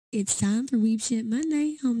It's time for Weeb Shit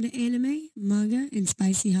Monday, home to anime, manga, and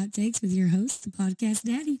spicy hot takes with your host, the podcast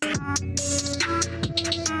daddy.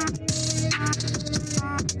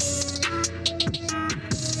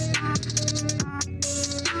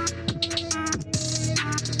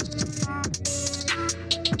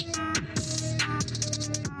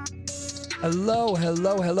 Hello,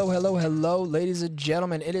 ladies and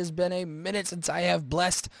gentlemen. It has been a minute since I have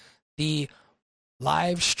blessed the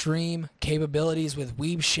live stream capabilities with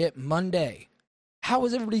Weeb Shit Monday. How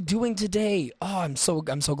is everybody doing today? Oh, I'm so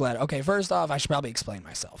glad. Okay, first off, I should probably explain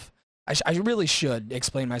myself. I really should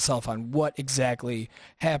explain myself on what exactly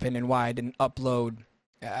happened and why I didn't upload.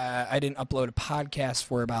 I didn't upload a podcast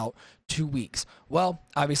for about 2 weeks. Well,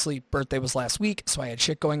 obviously, birthday was last week, so I had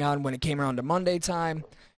shit going on when it came around to Monday time.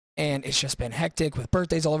 And it's just been hectic with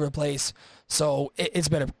birthdays all over the place. So it's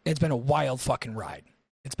been a wild fucking ride.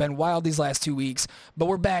 It's been wild these last 2 weeks, but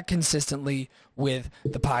we're back consistently with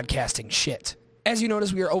the podcasting shit. As you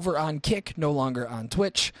notice, we are over on Kick, no longer on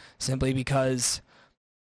Twitch, simply because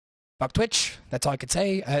fuck Twitch. That's all I could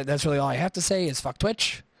say. That's really all I have to say is fuck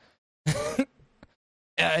Twitch.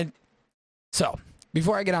 So,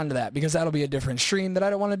 before I get on to that, because that'll be a different stream that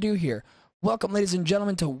I don't want to do here, welcome, ladies and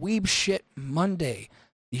gentlemen, to Weeb Shit Monday,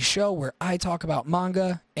 the show where I talk about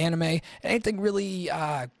manga, anime, anything really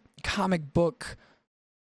comic book,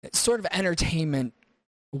 sort of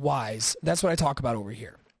entertainment-wise. That's what I talk about over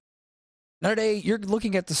here. Now today, you're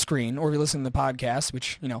looking at the screen, or you're listening to the podcast,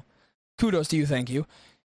 which, kudos to you, thank you.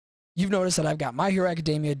 You've noticed that I've got My Hero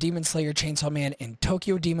Academia, Demon Slayer, Chainsaw Man, and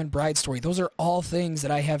Tokyo Demon Bride Story. Those are all things that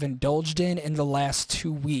I have indulged in the last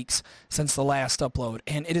 2 weeks since the last upload,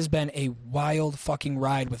 and it has been a wild fucking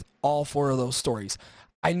ride with all 4 of those stories.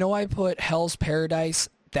 I know I put Hell's Paradise.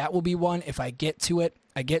 That will be one. If I get to it,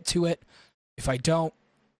 I get to it. If I don't,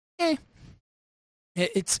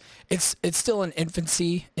 It's still in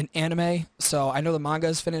infancy in anime, so I know the manga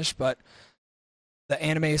is finished, but the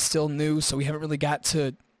anime is still new, so we haven't really got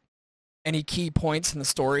to any key points in the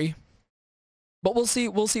story. But we'll see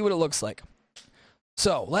what it looks like.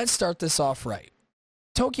 So, let's start this off right.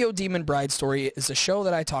 Tokyo Demon Bride Story is a show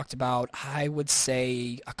that I talked about, I would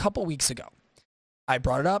say, a couple weeks ago. I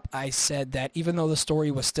brought it up. I said that even though the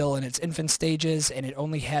story was still in its infant stages and it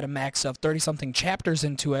only had a max of 30-something chapters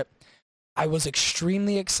into it, I was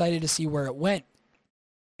extremely excited to see where it went.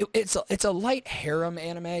 It's a light harem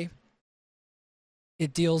anime.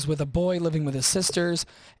 It deals with a boy living with his sisters,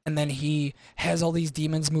 and then he has all these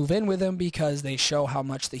demons move in with him because they show how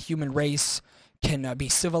much the human race can be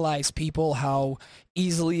civilized people, how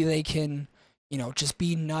easily they can, just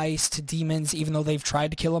be nice to demons, even though they've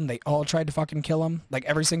tried to kill him. They all tried to fucking kill him, like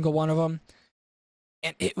every single one of them.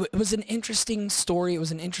 And it was an interesting story. It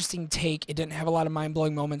was an interesting take. It didn't have a lot of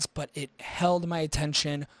mind-blowing moments, but it held my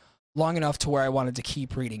attention long enough to where I wanted to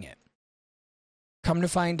keep reading it. Come to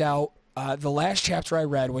find out, the last chapter I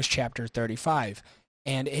read was chapter 35,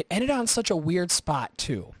 and it ended on such a weird spot,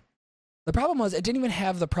 too. The problem was it didn't even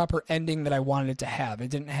have the proper ending that I wanted it to have. It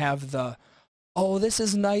didn't have the, this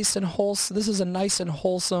is nice and wholesome. This is a nice and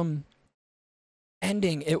wholesome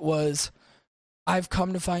ending. It was, I've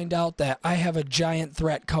come to find out that I have a giant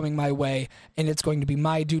threat coming my way, and it's going to be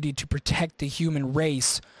my duty to protect the human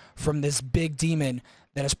race from this big demon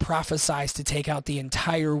that is prophesized to take out the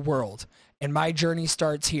entire world. And my journey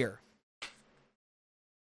starts here.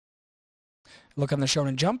 Look on the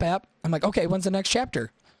Shonen Jump app. I'm like, okay, when's the next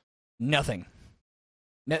chapter? Nothing.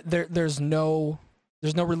 There's no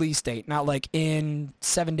release date. Not like in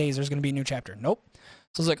 7 days there's going to be a new chapter. Nope.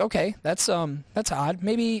 So I was like, okay, that's odd.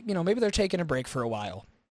 Maybe they're taking a break for a while.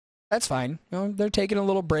 That's fine. They're taking a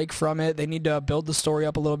little break from it. They need to build the story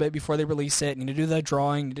up a little bit before they release it. Need to do the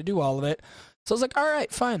drawing. Need to do all of it. So I was like, all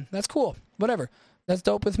right, fine. That's cool. Whatever. That's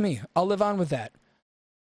dope with me. I'll live on with that.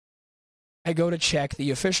 I go to check the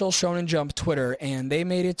official Shonen Jump Twitter, and they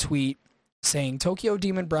made a tweet saying Tokyo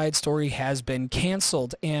Demon Bride Story has been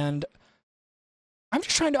canceled, and I'm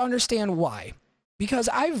just trying to understand why. Because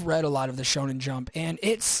I've read a lot of the Shonen Jump, and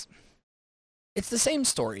it's the same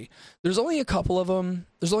story. There's only a couple of them.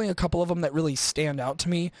 There's only a couple of them that really stand out to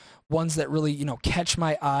me. Ones that really, catch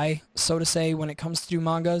my eye, so to say, when it comes to do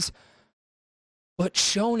mangas. But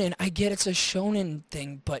shonen, I get it's a shonen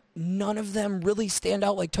thing, but none of them really stand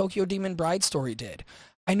out like Tokyo Demon Bride Story did.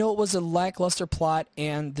 I know it was a lackluster plot,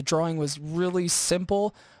 and the drawing was really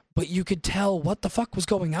simple, but you could tell what the fuck was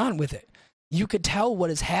going on with it. You could tell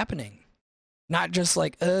what is happening. Not just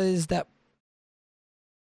like, is that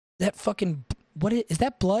fucking, is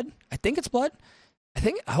that blood? I think it's blood.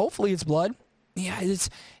 Hopefully it's blood. Yeah,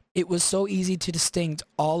 it was so easy to distinct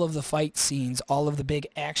all of the fight scenes, all of the big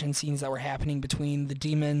action scenes that were happening between the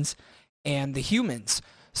demons and the humans.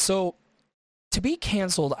 So to be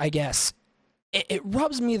canceled, I guess, it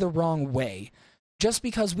rubs me the wrong way. Just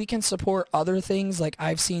because we can support other things, like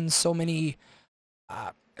I've seen so many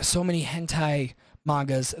hentai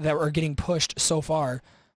mangas that are getting pushed so far,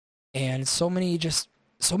 and so many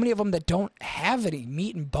of them that don't have any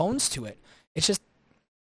meat and bones to it. It's just,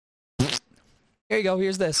 here you go,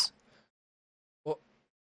 here's this. Well,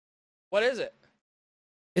 what is it?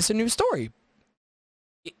 It's a new story.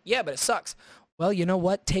 Yeah, but it sucks. Well, you know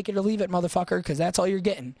what? Take it or leave it, motherfucker, because that's all you're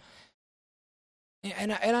getting.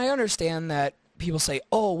 And I understand that people say,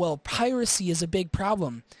 oh, well, piracy is a big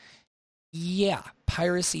problem. Yeah,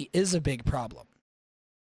 piracy is a big problem.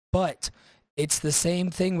 But it's the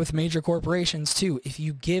same thing with major corporations, too. If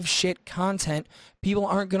you give shit content, people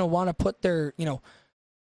aren't going to want to put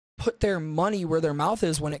their money where their mouth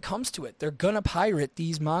is when it comes to it. They're going to pirate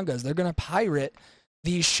these mangas. They're going to pirate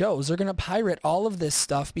these shows. They're going to pirate all of this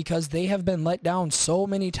stuff because they have been let down so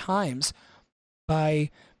many times by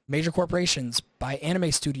major corporations, by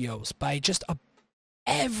anime studios, by just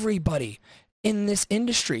everybody in this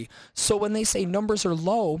industry. So when they say numbers are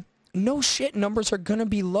low, no shit, numbers are going to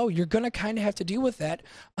be low. You're going to kind of have to deal with that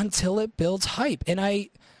until it builds hype. And I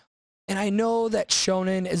know that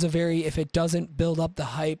shonen is if it doesn't build up the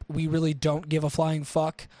hype, we really don't give a flying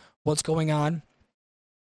fuck what's going on.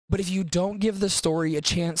 But if you don't give the story a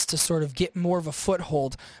chance to sort of get more of a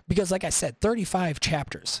foothold, because like I said, 35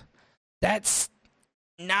 chapters, that's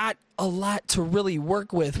not a lot to really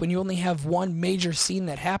work with when you only have one major scene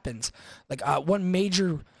that happens, like one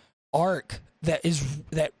major arc that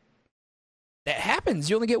happens.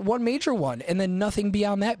 You only get one major one, and then nothing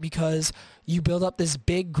beyond that because you build up this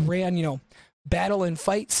big grand, battle and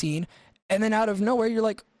fight scene, and then out of nowhere you're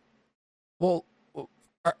like, well,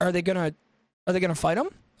 are they gonna fight them?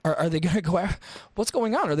 Are they gonna go after? What's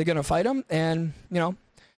going on? Are they gonna fight them? And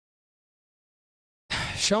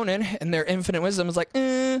shonen and their infinite wisdom is like,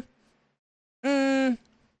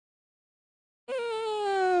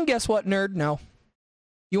 guess what, nerd? No.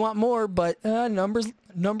 You want more, but numbers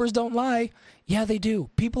don't lie. Yeah, they do.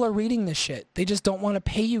 People are reading this shit. They just don't want to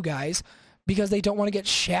pay you guys because they don't want to get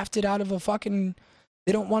shafted out of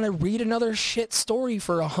they don't want to read another shit story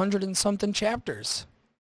for 100 and something chapters.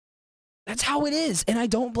 That's how it is, and I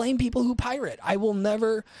don't blame people who pirate. I will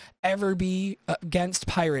never, ever be against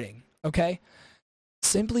pirating, okay?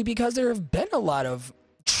 Simply because there have been a lot of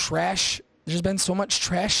trash. There's been so much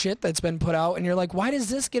trash shit that's been put out, and you're like, why does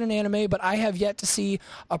this get an anime, but I have yet to see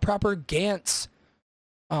a proper Gantz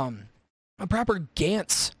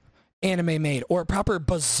anime made, or a proper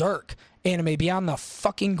Berserk anime beyond the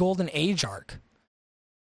fucking Golden Age arc.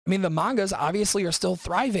 I mean, the mangas obviously are still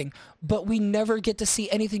thriving, but we never get to see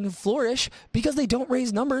anything flourish because they don't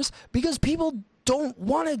raise numbers, because people don't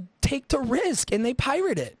want to take the risk and they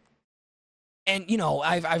pirate it. And,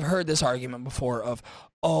 I've heard this argument before of,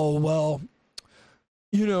 oh, well,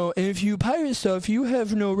 if you pirate stuff, you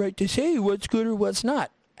have no right to say what's good or what's not.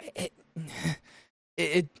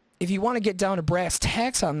 If you want to get down to brass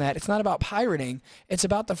tacks on that, it's not about pirating. It's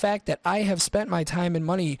about the fact that I have spent my time and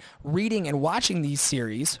money reading and watching these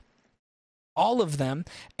series, all of them,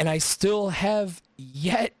 and I still have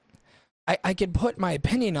yet, I can put my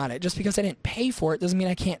opinion on it. Just because I didn't pay for it doesn't mean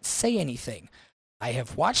I can't say anything. I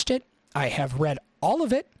have watched it. I have read all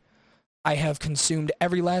of it. I have consumed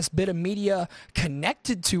every last bit of media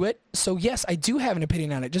connected to it. So yes, I do have an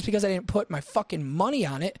opinion on it. Just because I didn't put my fucking money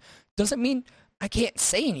on it doesn't mean I can't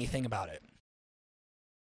say anything about it.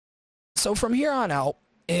 So from here on out,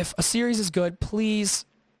 if a series is good, please,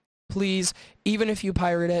 even if you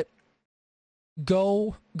pirate it,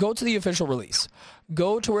 go to the official release.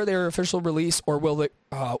 Go to where their official release, or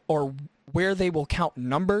where they will count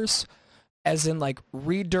numbers, as in like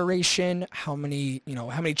read duration, how many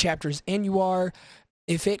chapters in you are.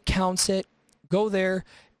 If it counts it, go there.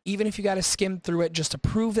 Even if you got to skim through it just to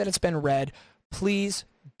prove that it's been read, please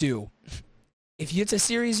do. If it's a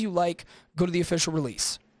series you like, go to the official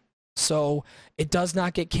release. So it does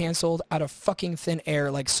not get canceled out of fucking thin air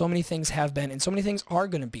like so many things have been, and so many things are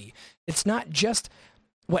going to be. It's not just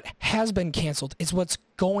what has been canceled, it's what's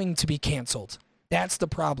going to be canceled. That's the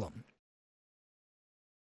problem.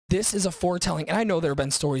 This is a foretelling, and I know there have been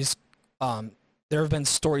stories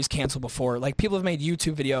canceled before. Like, people have made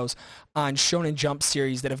YouTube videos on Shonen Jump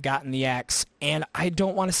series that have gotten the axe, and I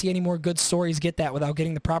don't want to see any more good stories get that without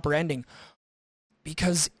getting the proper ending.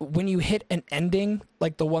 Because when you hit an ending,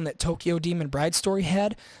 like the one that Tokyo Demon Bride story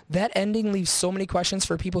had, that ending leaves so many questions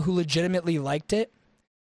for people who legitimately liked it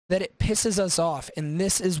that it pisses us off. And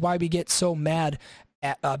this is why we get so mad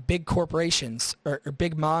at big corporations or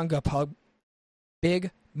big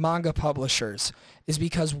manga publishers is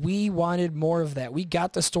because we wanted more of that. We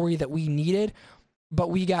got the story that we needed, but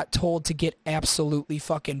we got told to get absolutely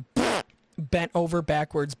fucking bent over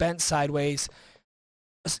backwards, bent sideways,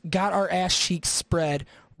 got our ass cheeks spread,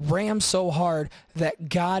 rammed so hard that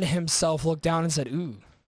God himself looked down and said, ooh,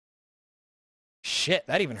 shit,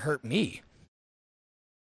 that even hurt me.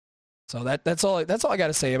 So that's all I got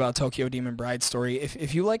to say about Tokyo Demon Bride story.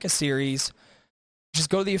 If you like a series, just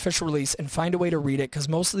go to the official release and find a way to read it, because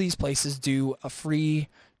most of these places do a free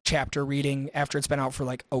chapter reading after it's been out for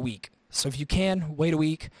like a week. So if you can, wait a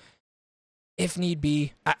week. If need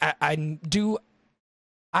be, I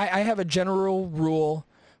have a general rule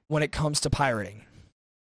when it comes to pirating.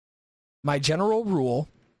 My general rule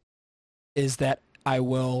is that I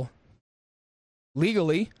will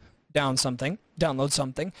legally download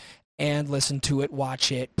something, and listen to it,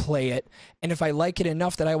 watch it, play it. And if I like it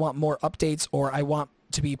enough that I want more updates, or I want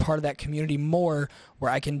to be part of that community more, where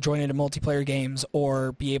I can join into multiplayer games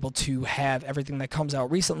or be able to have everything that comes out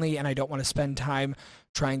recently, and I don't want to spend time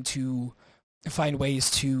trying to find ways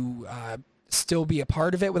to still be a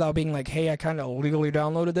part of it without being like, hey, I kind of legally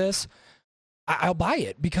downloaded this, I'll buy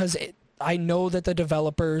it, because I know that the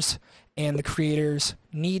developers and the creators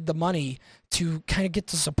need the money to kind of get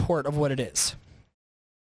the support of what it is.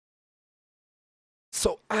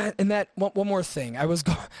 So, and that one more thing, I was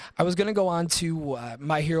going to go on to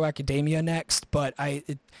My Hero Academia next, but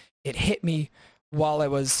it hit me while I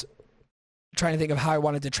was trying to think of how I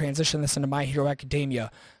wanted to transition this into My Hero Academia.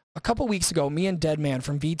 A couple weeks ago, me and Deadman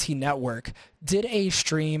from VT Network did a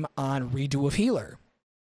stream on Redo of Healer.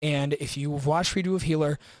 And if you've watched Redo of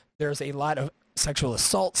Healer, there's a lot of sexual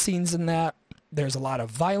assault scenes in that. There's a lot of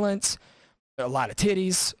violence, a lot of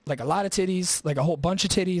titties, like a whole bunch of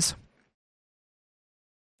titties.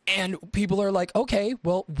 And people are like, okay,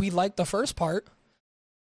 well, we like the first part.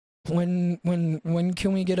 When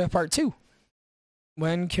can we get a part 2?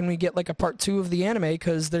 When can we get like a part 2 of the anime?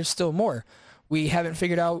 Because there's still more. We haven't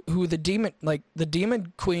figured out who the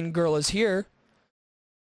demon queen girl is here.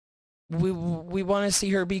 We want to see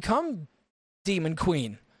her become demon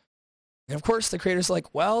queen. And of course, the creator's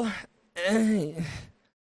like, well,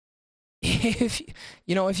 if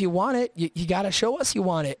you want it, you got to show us you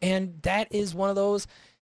want it. And that is one of those.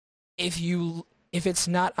 If it's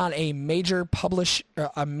not on a major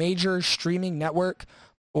a major streaming network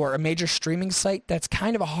or a major streaming site, that's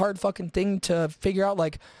kind of a hard fucking thing to figure out.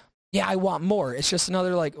 Like, yeah, I want more. It's just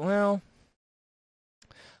another like, well,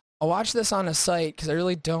 I'll watch this on a site because I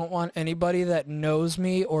really don't want anybody that knows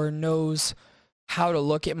me or knows how to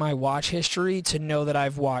look at my watch history to know that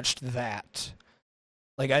I've watched that.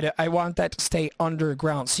 Like, I want that to stay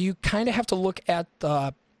underground. So you kind of have to look at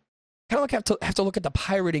the have to look at the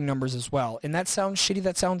pirating numbers as well. And that sounds shitty,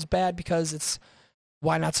 that sounds bad, because it's,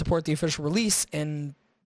 why not support the official release? And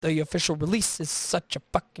the official release is such a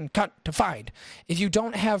fucking cunt to find. If you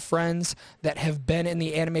don't have friends that have been in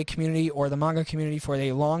the anime community or the manga community for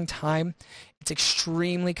a long time, it's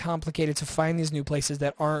extremely complicated to find these new places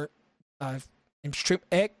that aren't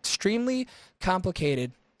extremely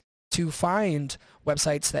complicated to find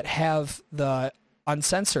websites that have the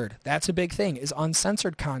uncensored. That's a big thing, is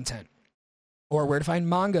uncensored content. Or where to find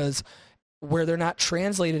mangas where they're not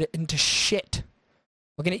translated into shit.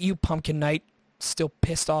 Looking at you, Pumpkin Knight, still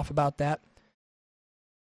pissed off about that.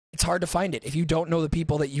 It's hard to find it if you don't know the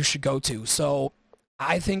people that you should go to. So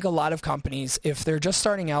I think a lot of companies, if they're just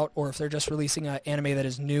starting out or if they're just releasing an anime that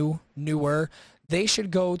is newer, they should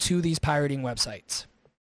go to these pirating websites.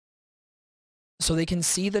 So they can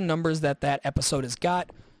see the numbers that episode has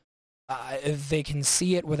got. They can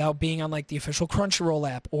see it without being on like the official Crunchyroll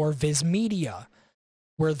app or Viz Media,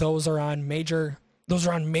 where those are on major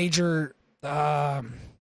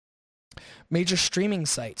streaming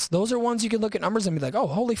sites. Those are ones you can look at numbers and be like, oh,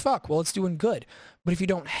 holy fuck, well, it's doing good. But if you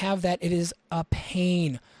don't have that, it is a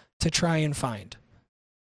pain to try and find.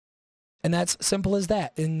 And that's simple as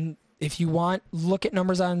that. And if you want, look at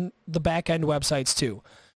numbers on the back end websites too,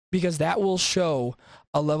 because that will show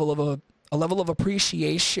a level of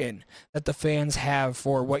appreciation that the fans have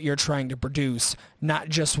for what you're trying to produce, not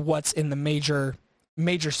just what's in the major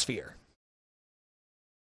sphere.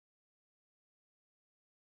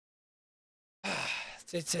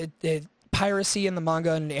 Piracy in the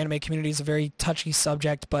manga and anime community is a very touchy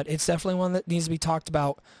subject, but it's definitely one that needs to be talked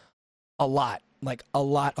about a lot. Like, a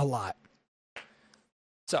lot.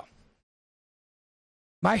 So,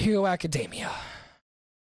 My Hero Academia.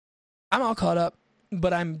 I'm all caught up,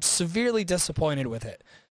 but I'm severely disappointed with it.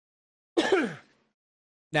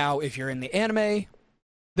 Now, if you're in the anime,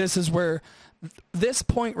 this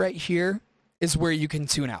point right here is where you can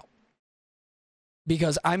tune out.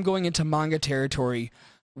 Because I'm going into manga territory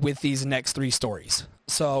with these next 3 stories.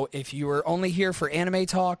 So if you were only here for anime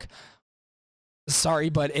talk, sorry,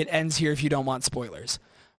 but it ends here if you don't want spoilers.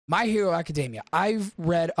 My Hero Academia. I've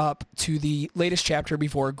read up to the latest chapter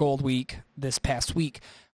before Gold Week this past week,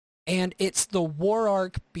 and it's the war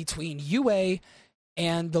arc between UA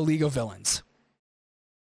and the League of Villains.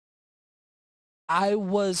 I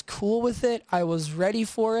was cool with it. I was ready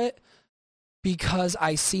for it because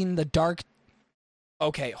I seen the Dark...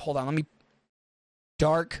 Okay, hold on.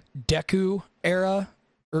 Dark Deku era,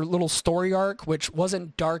 or little story arc, which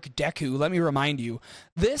wasn't Dark Deku. Let me remind you.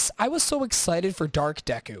 I was so excited for Dark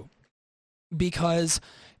Deku because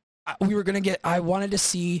I wanted to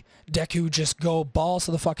see Deku just go balls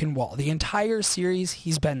to the fucking wall. The entire series,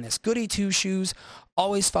 he's been this goody two-shoes,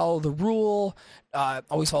 always follows the rules,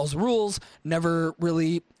 never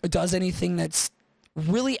really does anything that's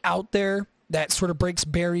really out there that sort of breaks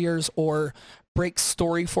barriers or breaks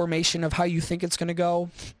story formation of how you think it's going to go.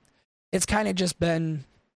 It's kind of just been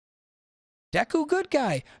Deku good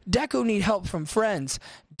guy. Deku need help from friends.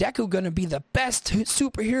 Deku going to be the best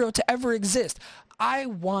superhero to ever exist. I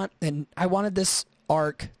wanted this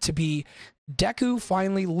arc to be Deku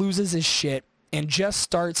finally loses his shit and just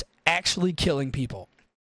starts actually killing people.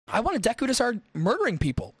 I wanted Deku to start murdering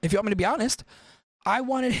people, if you want me to be honest. I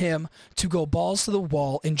wanted him to go balls to the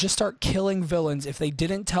wall and just start killing villains if they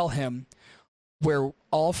didn't tell him where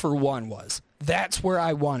All for One was. That's where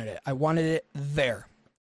I wanted it. I wanted it there.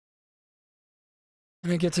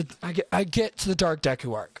 And I get to the Dark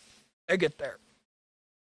Deku arc. I get there.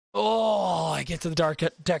 Oh, I get to the Dark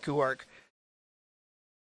Deku arc.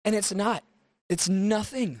 And it's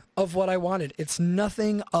nothing of what I wanted. It's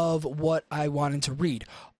nothing of what I wanted to read.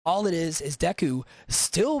 All it is Deku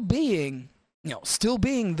still being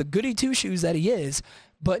the goody two-shoes that he is,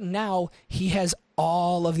 but now he has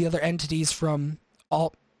all of the other entities from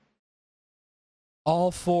One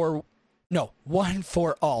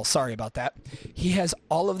for All. Sorry about that. He has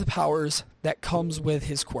all of the powers that comes with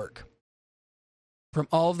his quirk. From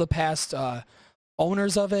all of the past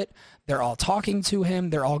owners of it, they're all talking to him.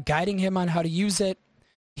 They're all guiding him on how to use it.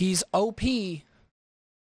 He's OP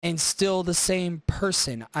and still the same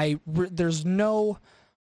person. There was no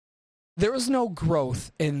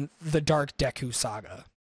growth in the Dark Deku saga.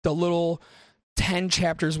 The little 10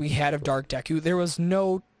 chapters we had of Dark Deku, there was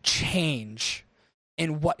no change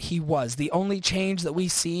in what he was. The only change that we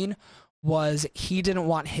seen was he didn't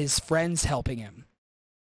want his friends helping him,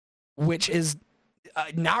 which is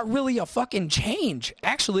not really a fucking change.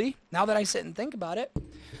 Actually, now that I sit and think about it,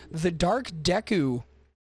 the Dark Deku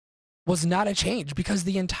was not a change because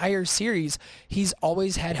the entire series, he's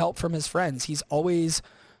always had help from his friends. He's always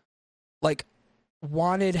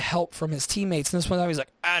wanted help from his teammates. And this one time he's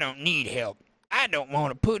like, I don't need help. I don't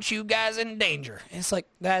want to put you guys in danger. And it's like,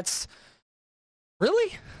 that's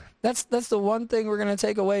the one thing we're going to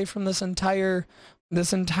take away from this entire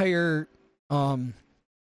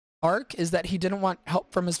arc, is that he didn't want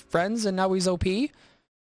help from his friends and now he's OP.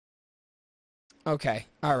 Okay.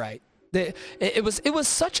 All right. It was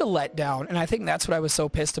such a letdown. And I think that's what I was so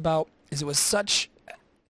pissed about, is it was such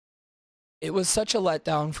a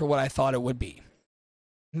letdown for what I thought it would be.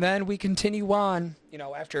 And then we continue on,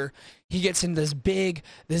 after he gets in this big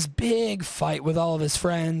fight with all of his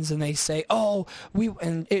friends, and they say,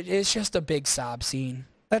 it's just a big sob scene.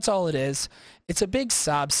 That's all it is. It's a big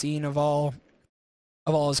sob scene of all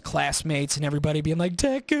his classmates and everybody being like,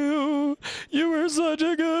 Deku, you were such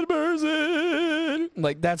a good person.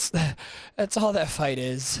 Like, that's all that fight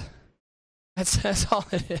is. That's all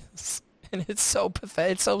it is. And it's so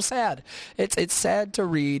pathetic. It's so sad. It's sad to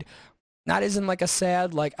read. Not as in like a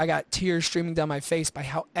sad, like I got tears streaming down my face by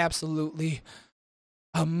how absolutely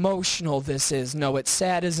emotional this is. No, it's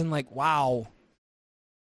sad as in like, wow.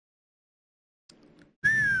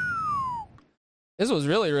 This was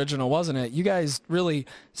really original, wasn't it? You guys really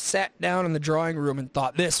sat down in the drawing room and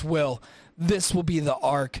thought, this will be the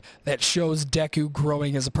arc that shows Deku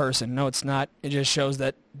growing as a person. No, it's not. It just shows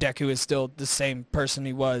that Deku is still the same person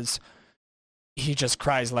he was. He just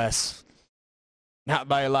cries less. Not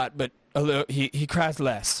by a lot, but a little. He cries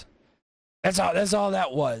less. That's all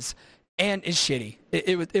that was. And it's shitty.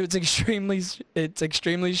 It's extremely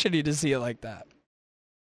shitty to see it like that.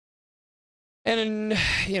 And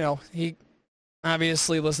he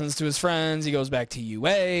obviously listens to his friends. He goes back to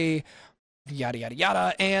UA, yada yada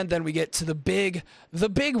yada, and then we get to the big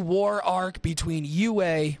war arc between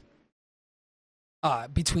UA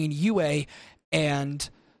and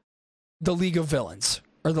the League of Villains,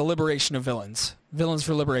 or the Liberation of Villains. Villains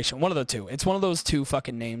for Liberation. One of the two. It's one of those two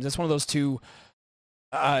fucking names. It's one of those two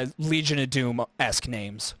Legion of Doom-esque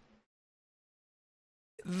names.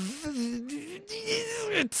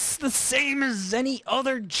 It's the same as any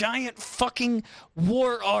other giant fucking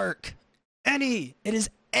war arc. It is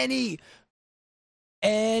any.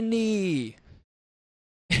 It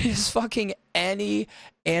is fucking any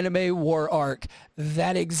anime war arc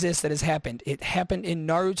that exists that has happened. It happened in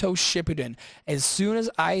Naruto Shippuden. As soon as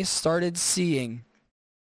I started seeing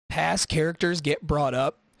past characters get brought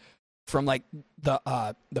up from like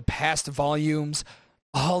the past volumes,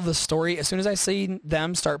 all the story, as soon as I seen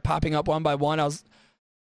them start popping up one by one, I was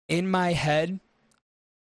in my head,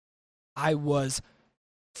 I was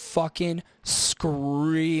fucking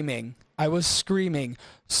screaming. I was screaming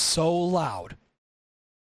so loud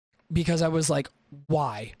because I was like,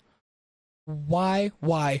 why? Why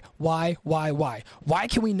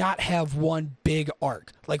can we not have one big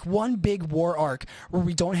arc? Like one big war arc where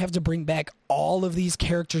we don't have to bring back all of these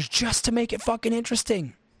characters just to make it fucking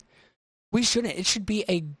interesting? We shouldn't. It should be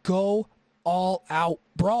a go all out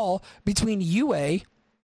brawl between UA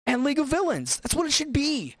and League of Villains. That's what it should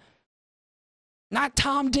be. Not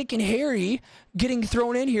Tom, Dick, and Harry getting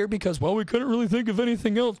thrown in here because, well, we couldn't really think of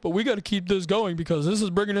anything else, but we got to keep this going because this is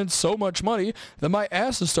bringing in so much money that my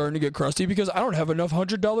ass is starting to get crusty because I don't have enough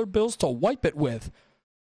 $100 bills to wipe it with.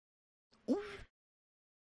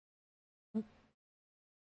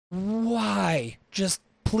 Why? Just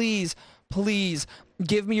please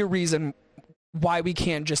give me a reason why we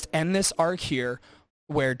can't just end this arc here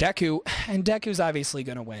where Deku's obviously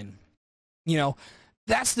going to win. You know,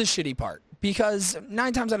 that's the shitty part. Because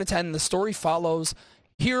 9 times out of 10, the story follows,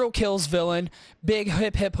 hero kills villain, big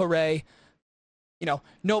hip hip hooray, you know,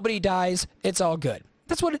 nobody dies, it's all good.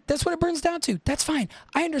 That's what it burns down to. That's fine.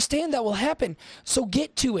 I understand that will happen. So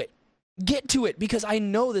get to it. Get to it, because I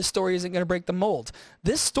know this story isn't going to break the mold.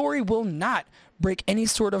 This story will not break any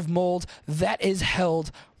sort of mold that is held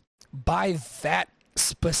by that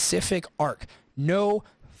specific arc. No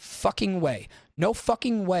fucking way. No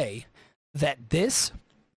fucking way that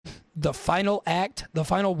the final act, the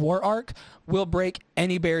final war arc, will break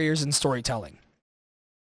any barriers in storytelling.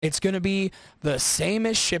 It's going to be the same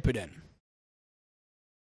as Shippuden.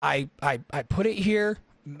 I put it here,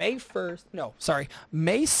 May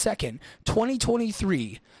 2nd,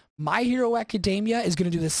 2023. My Hero Academia is going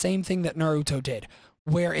to do the same thing that Naruto did,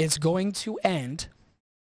 where it's going to end,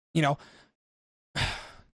 you know,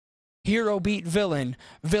 hero beat villain,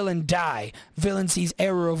 villain die, villain sees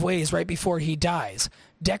error of ways right before he dies.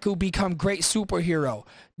 Deku become great superhero.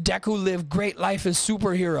 Deku live great life as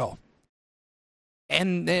superhero.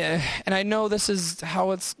 And I know this is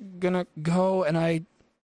how it's gonna go, and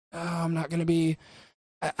I'm not gonna be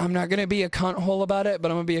a cunt hole about it,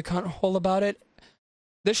 but I'm gonna be a cunt hole about it.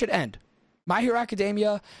 This should end. My Hero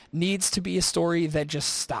Academia needs to be a story that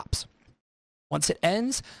just stops. Once it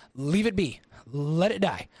ends, leave it be. Let it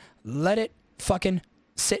die. Let it fucking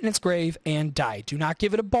sit in its grave and die. Do not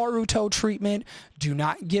give it a Boruto treatment. Do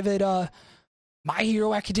not give it a My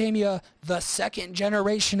Hero Academia, the second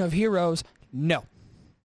generation of heroes. No.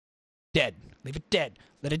 Dead. Leave it dead.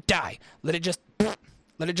 Let it die. Let it just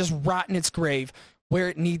rot in its grave where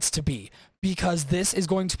it needs to be. Because this is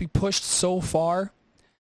going to be pushed so far,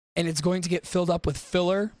 and it's going to get filled up with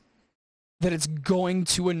filler, that it's going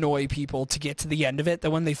to annoy people to get to the end of it,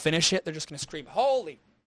 that when they finish it, they're just going to scream, holy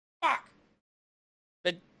fuck!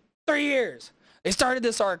 Been 3 years. They started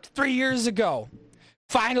this arc 3 years ago.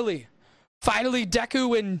 Finally,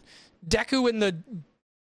 Deku and the...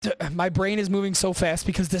 My brain is moving so fast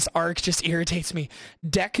because this arc just irritates me.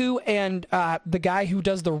 Deku and the guy who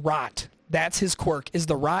does the rot, that's his quirk, is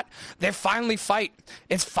the rot. They finally fight.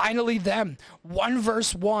 It's finally them. 1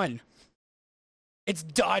 versus 1. It's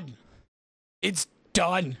done. It's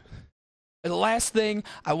done. And the last thing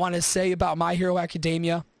I want to say about My Hero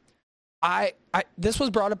Academia, this was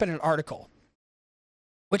brought up in an article,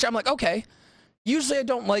 which I'm like, okay. Usually I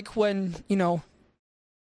don't like when, you know,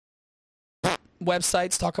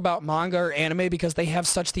 websites talk about manga or anime because they have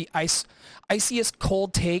such the iciest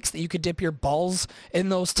cold takes that you could dip your balls in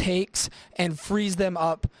those takes and freeze them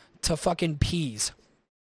up to fucking peas.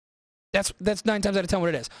 That's 9 times out of 10 what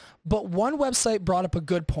it is. But one website brought up a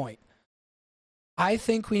good point. I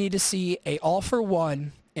think we need to see a all for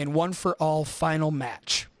one and one for all final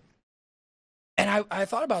match. And I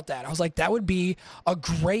thought about that. I was like, that would be a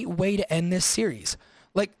great way to end this series.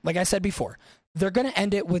 Like I said before, they're going to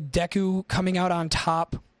end it with Deku coming out on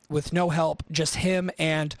top with no help, just him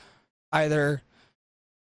and either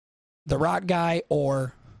the Rot guy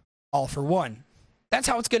or all for one. That's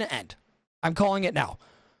how it's going to end. I'm calling it now.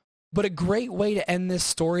 But a great way to end this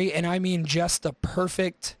story, and I mean just the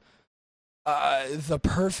perfect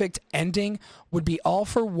ending, would be all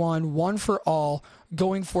for one, one for all,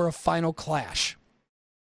 going for a final clash.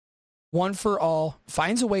 One for All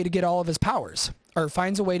finds a way to get all of his powers, or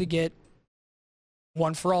finds a way to get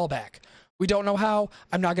One for All back. We don't know how.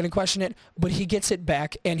 I'm not going to question it, but he gets it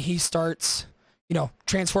back and he starts,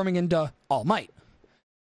 transforming into All Might.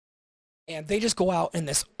 And they just go out in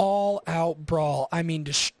this all-out brawl. I mean,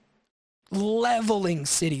 just leveling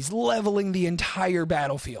cities, leveling the entire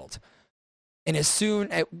battlefield. And as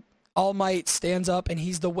soon as All Might stands up and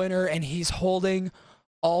he's the winner and he's holding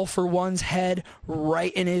All for One's head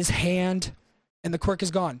right in his hand, and the quirk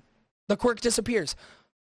is gone. The quirk disappears.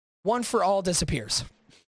 One for All disappears.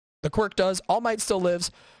 The quirk does. All Might still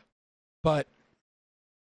lives, but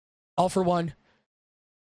All for One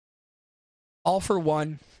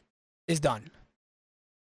is done.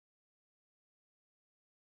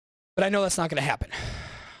 But I know that's not going to happen.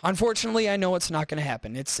 Unfortunately, I know it's not going to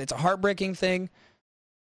happen. It's a heartbreaking thing.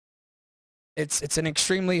 It's an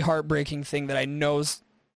extremely heartbreaking thing that I know it's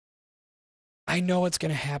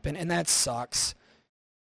going to happen, and that sucks.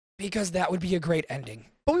 Because that would be a great ending.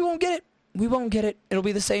 But we won't get it. We won't get it. It'll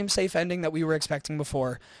be the same safe ending that we were expecting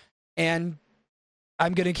before. And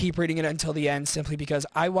I'm going to keep reading it until the end simply because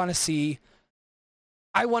I want to see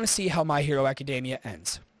how My Hero Academia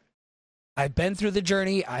ends. I've been through the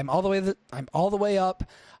journey. I'm all the way up.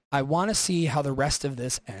 I want to see how the rest of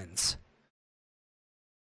this ends.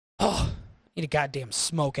 Oh, need a goddamn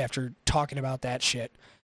smoke after talking about that shit.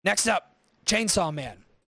 Next up, Chainsaw Man.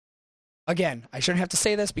 Again, I shouldn't have to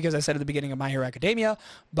say this because I said at the beginning of My Hero Academia,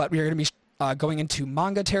 but we are going to be going into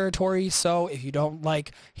manga territory, so if you don't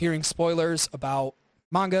like hearing spoilers about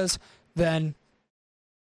mangas, then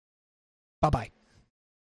bye-bye.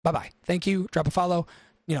 Bye-bye. Thank you. Drop a follow.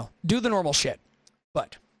 Do the normal shit.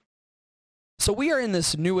 But, so we are in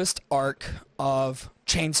this newest arc of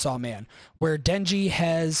Chainsaw Man, where Denji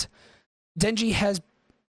has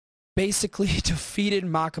basically defeated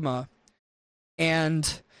Makima,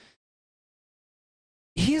 and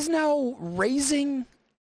he is now raising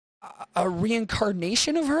a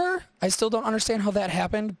reincarnation of her. I still don't understand how that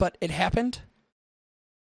happened, but it happened.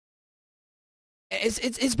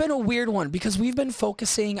 It's been a weird one because we've been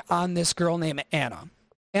focusing on this girl named Anna,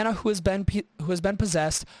 who has been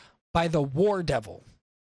possessed by the War Devil.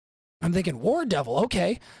 I'm thinking, War Devil,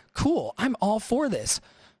 okay, cool, I'm all for this.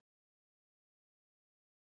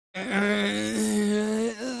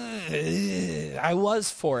 I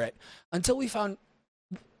was for it until we found.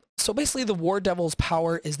 So basically, the War Devil's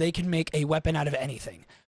power is they can make a weapon out of anything.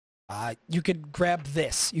 You could grab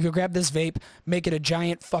this. You could grab this vape, make it a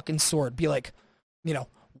giant fucking sword. Be like,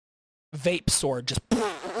 vape sword. Just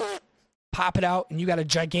pop it out, and you got a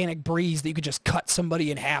gigantic breeze that you could just cut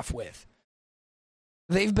somebody in half with.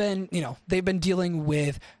 They've been dealing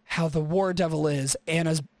with how the War Devil is.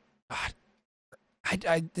 Anna's.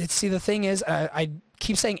 See, the thing is, I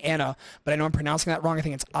keep saying Anna, but I know I'm pronouncing that wrong. I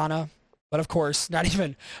think it's Anna. But of course, not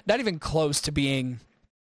even close to being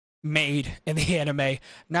made in the anime.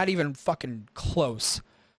 Not even fucking close.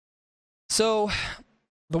 So,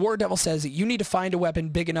 the War Devil says, you need to find a weapon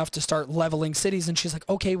big enough to start leveling cities. And she's like,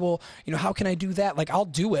 okay, well, how can I do that? Like, I'll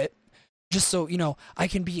do it just so, I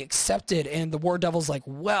can be accepted. And the War Devil's like,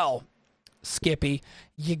 well, Skippy,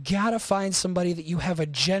 you gotta find somebody that you have a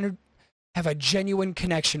genuine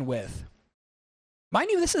connection with.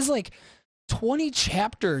 Mind you, this is like 20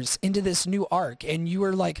 chapters into this new arc, and you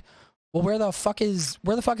were like, well, where the fuck is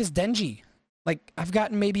Denji? Like, I've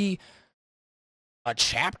gotten maybe a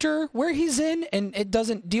chapter where he's in, and it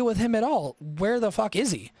doesn't deal with him at all. Where the fuck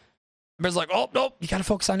is he? Everybody's like, oh, nope, you gotta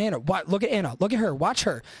focus on Anna. What? Look at Anna. Look at her. Watch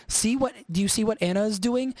her. Do you see what Anna is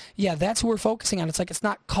doing? Yeah, that's who we're focusing on. It's like, it's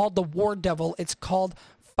not called the War Devil. It's called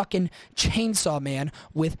fucking Chainsaw Man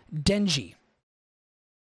with Denji.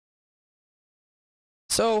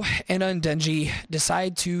 So Anna and Denji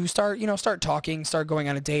decide to start talking, start going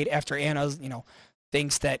on a date after Anna,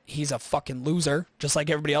 thinks that he's a fucking loser, just like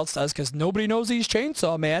everybody else does, because nobody knows he's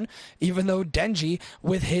Chainsaw Man, even though Denji,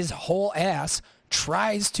 with his whole ass,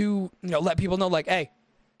 tries to, let people know, like, hey,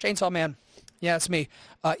 Chainsaw Man, yeah, it's me.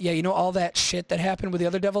 Yeah, all that shit that happened with the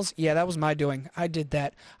other devils? Yeah, that was my doing. I did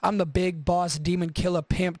that. I'm the big boss demon killer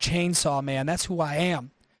pimp Chainsaw Man. That's who I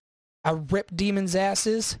am. I rip demons'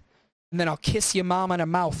 asses, and then I'll kiss your mom on the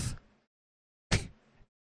mouth.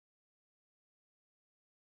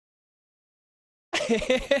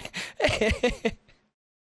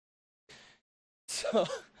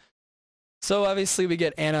 So obviously we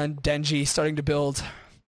get Anna and Denji starting to build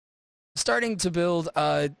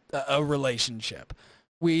a relationship.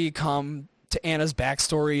 We come to Anna's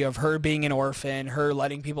backstory of her being an orphan, her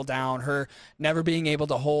letting people down, her never being able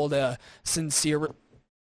to hold a sincere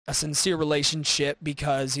relationship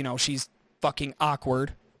because, she's fucking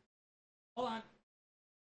awkward. Hold on.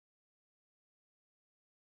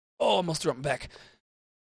 Oh, almost threw it back.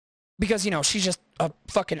 Because, you know, she's just a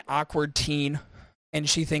fucking awkward teen, and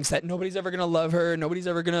she thinks that nobody's ever going to love her, nobody's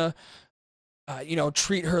ever going to, you know,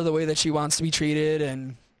 treat her the way that she wants to be treated,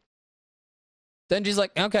 and then she's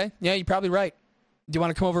like, okay, yeah, you're probably right. Do you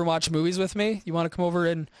want to come over and watch movies with me? You want to come over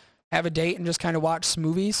and have a date and just kind of watch some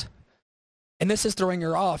movies? And this is throwing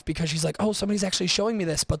her off because she's like, oh, somebody's actually showing me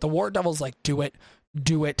this, but the War Devil's like, do it,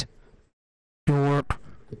 do it, do it,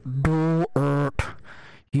 do it.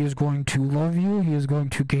 He is going to love you. He is going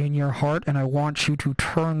to gain your heart, and I want you to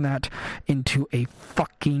turn that into a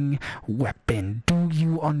fucking weapon. Do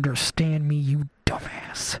you understand me, you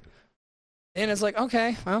dumbass? And it's like,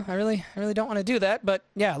 okay, well, I really don't want to do that, but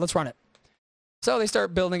yeah, let's run it. So they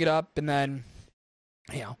start building it up, and then,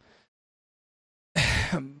 you know,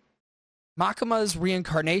 Makima's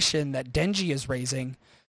reincarnation that Denji is raising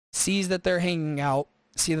sees that they're hanging out,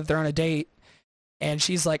 see that they're on a date, and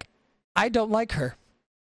she's like, I don't like her.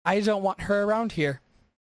 I don't want her around here.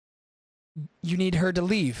 You need her to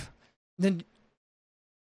leave. And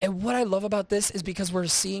what I love about this is because we're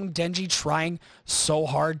seeing Denji trying so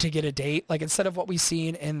hard to get a date. Like, instead of what we've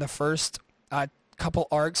seen in the first couple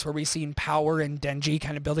arcs where we've seen Power and Denji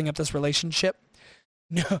kind of building up this relationship.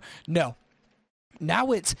 No.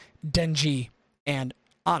 Now it's Denji and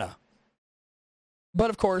Anna. But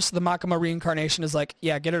of course, the Makima reincarnation is like,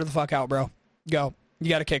 yeah, get her the fuck out, bro. Go. You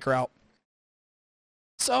gotta kick her out.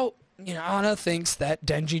 So, you know, Anna thinks that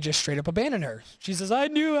Denji just straight up abandoned her. She says, I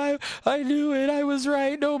knew it, I was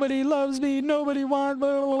right, nobody loves me, nobody wants,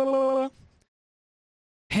 blah, blah, blah, blah.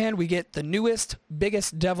 And we get the newest,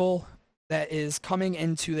 biggest devil that is coming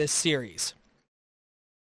into this series.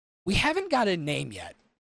 We haven't got a name yet.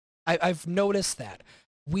 I've noticed that.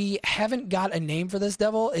 We haven't got a name for this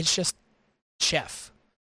devil, it's just Chef.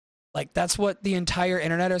 Like, that's what the entire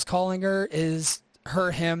internet is calling her, is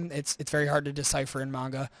her, him. It's very hard to decipher in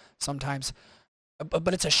manga sometimes.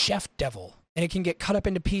 But it's a chef devil. And it can get cut up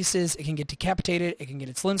into pieces, it can get decapitated, it can get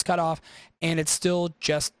its limbs cut off, and it still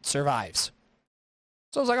just survives.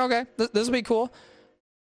 So I was like, okay, this will be cool.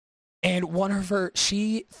 And one of her,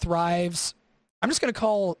 she thrives. I'm just going to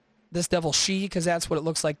call this devil she, because that's what it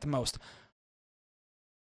looks like the most.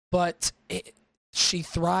 But she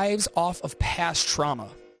thrives off of past trauma.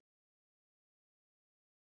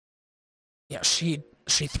 Yeah, she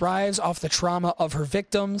thrives off the trauma of her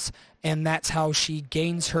victims, and that's how she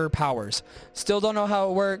gains her powers. Still don't know how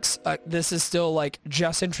it works. This is still like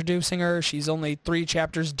just introducing her. She's only 3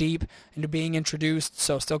 chapters deep into being introduced,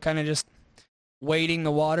 so still kind of just wading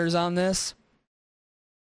the waters on this.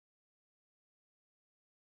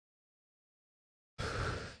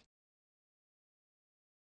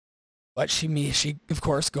 But she of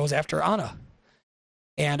course goes after Anna.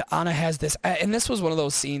 And Anna has this, and this was one of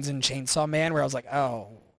those scenes in Chainsaw Man where I was like, oh,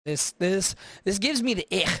 this gives me the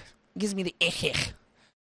ich. Gives me the ich.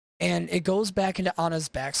 And it goes back into Anna's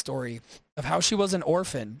backstory of how she was an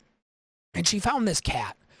orphan. And she found this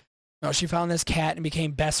cat. You know, she found this cat and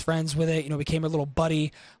became best friends with it, you know, became a little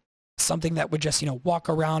buddy, something that would just, you know, walk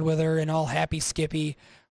around with her and all happy skippy.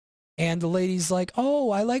 And the lady's like,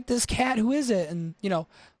 oh, I like this cat. Who is it? And, you know,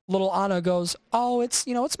 little Anna goes, oh, it's,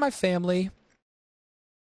 you know, it's my family.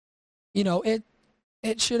 You know, it's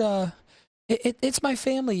my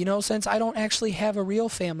family, you know, since I don't actually have a real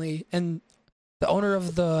family. And the owner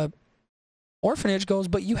of the orphanage goes,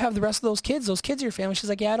 but you have the rest of those kids are your family. She's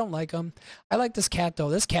like, yeah, I don't like them. I like this cat though.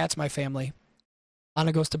 This cat's my family.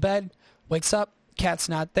 Anna goes to bed, wakes up, cat's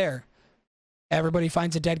not there. Everybody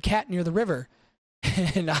finds a dead cat near the river.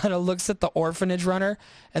 And Anna looks at the orphanage runner,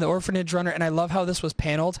 and I love how this was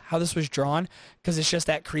paneled, how this was drawn, because it's just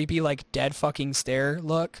that creepy, like, dead fucking stare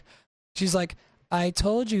look. She's like, I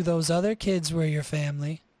told you those other kids were your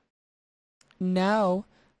family. Now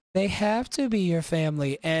they have to be your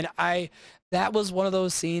family. And that was one of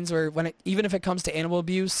those scenes where even if it comes to animal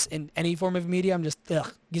abuse in any form of media, I'm just,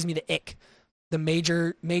 gives me the ick. The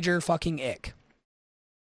major fucking ick.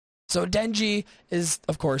 So Denji is,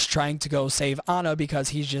 of course, trying to go save Anna because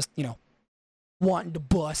he's just, you know, wanting to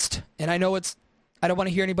bust. And I know I don't want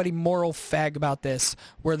to hear anybody moral fag about this,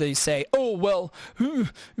 where they say, oh, well,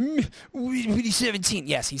 he's 17.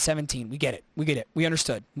 Yes, he's 17. We get it. We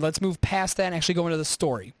understood. Let's move past that and actually go into the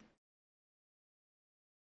story.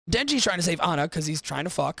 Denji's trying to save Anna because he's trying to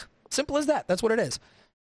fuck. Simple as that. That's what it is.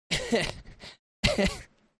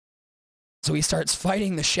 So he starts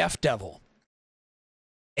fighting the chef devil.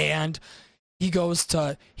 And he goes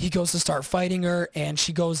to start fighting her, and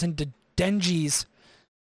she goes into Denji's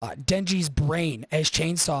brain as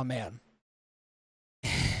Chainsaw Man.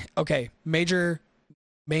 Okay, major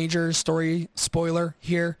story spoiler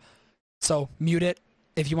here, so mute it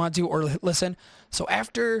if you want to, or listen. So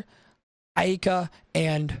after Aika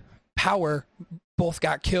and Power both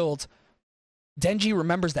got killed, Denji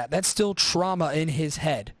remembers that. That's still trauma in his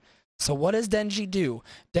head. So what does Denji do?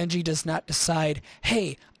 Denji does not decide,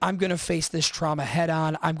 hey, I'm going to face this trauma head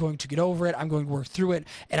on. I'm going to get over it. I'm going to work through it.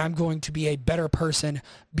 And I'm going to be a better person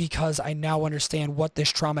because I now understand what this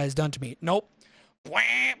trauma has done to me. Nope.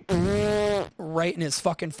 Right in his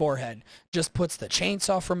fucking forehead. Just puts the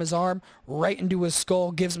chainsaw from his arm right into his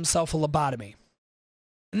skull, gives himself a lobotomy.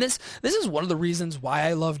 And this is one of the reasons why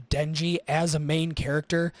I love Denji as a main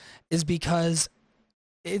character, is because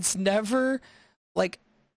it's never like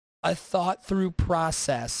a thought through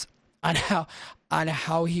process on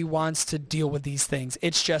how he wants to deal with these things.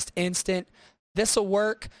 It's just instant. This'll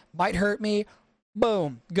work, might hurt me,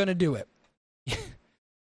 boom, gonna do it.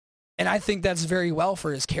 And I think that's very well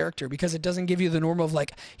for his character, because it doesn't give you the normal of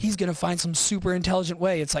like, he's gonna find some super intelligent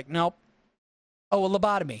way. It's like, nope. Oh, a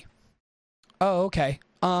lobotomy. Oh, okay.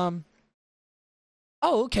 Oh,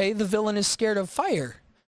 okay, the villain is scared of fire.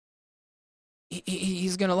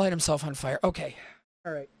 He's gonna light himself on fire. Okay.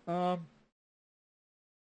 All right.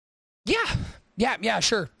 Yeah,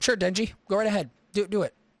 sure, Denji. Go right ahead. Do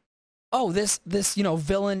it. Oh, this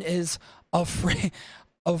villain is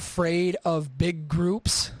afraid of big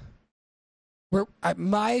groups.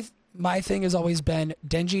 My thing has always been,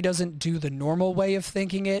 Denji doesn't do the normal way of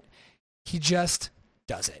thinking it. He just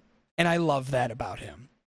does it. And I love that about him.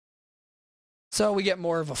 So we get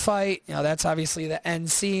more of a fight. That's obviously the end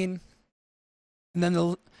scene. And then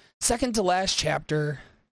the second to last chapter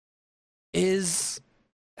ends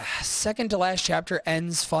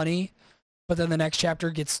funny, but then the next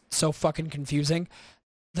chapter gets so fucking confusing.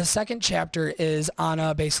 The second chapter is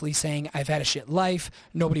Anna basically saying, I've had a shit life.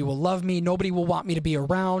 Nobody will love me. Nobody will want me to be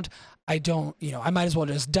around. I might as well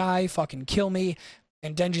just die. Fucking kill me.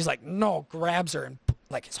 And Denji's like, no, grabs her and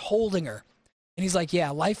like is holding her. And he's like,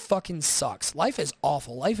 yeah, life fucking sucks. Life is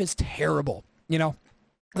awful. Life is terrible.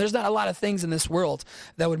 There's not a lot of things in this world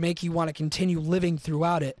that would make you want to continue living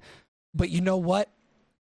throughout it. But you know what?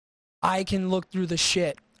 I can look through the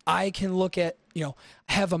shit. I can look at,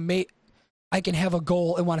 have a mate. I can have a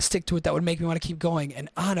goal and want to stick to it that would make me want to keep going. And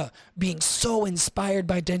Anna being so inspired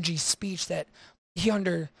by Denji's speech that he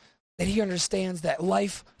understands that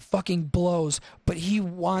life fucking blows, but he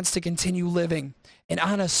wants to continue living. And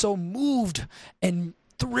Anna, so moved and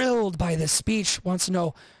thrilled by this speech, wants to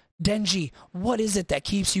know, Denji, what is it that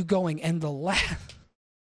keeps you going? And the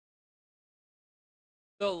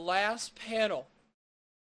last panel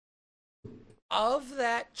of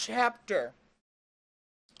that chapter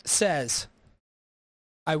says,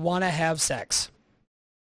 I want to have sex.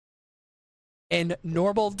 In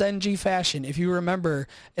normal Denji fashion, if you remember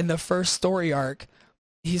in the first story arc,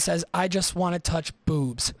 he says, I just want to touch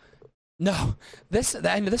boobs. No, the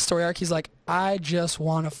end of this story arc, he's like, I just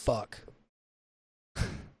want to fuck.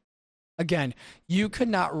 Again, you could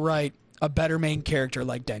not write a better main character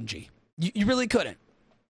like Denji. You really couldn't.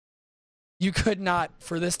 You could not,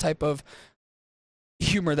 for this type of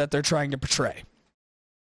humor that they're trying to portray.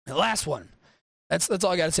 The last one. That's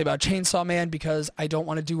all I got to say about Chainsaw Man, because I don't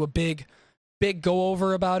want to do a big go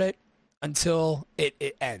over about it until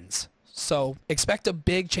it ends. So expect a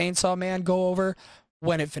big Chainsaw Man go over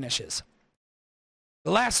when it finishes.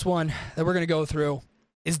 The last one that we're going to go through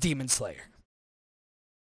is Demon Slayer.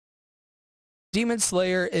 Demon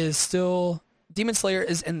Slayer is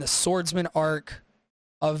in the swordsman arc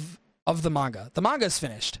of the manga. The manga is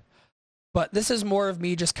finished. But this is more of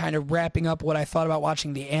me just kind of wrapping up what I thought about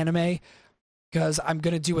watching the anime, because I'm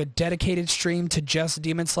going to do a dedicated stream to just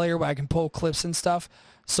Demon Slayer where I can pull clips and stuff.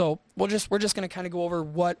 So we're just going to kind of go over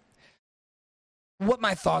what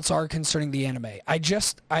my thoughts are concerning the anime.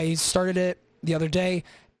 I started it the other day,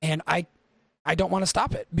 and I don't want to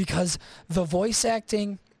stop it, because the voice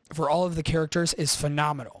acting for all of the characters is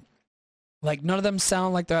phenomenal. Like, none of them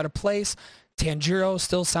sound like they're out of place. Tanjiro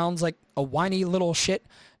still sounds like a whiny little shit.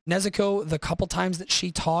 Nezuko, the couple times that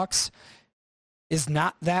she talks, is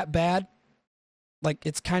not that bad. Like,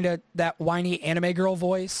 it's kind of that whiny anime girl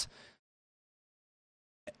voice.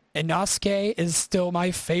 Inosuke is still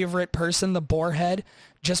my favorite person, the boarhead,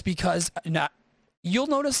 just because you'll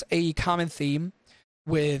notice a common theme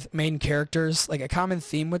with main characters, like a common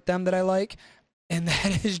theme with them that I like, and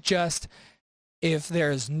that is just, if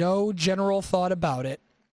there's no general thought about it,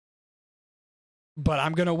 but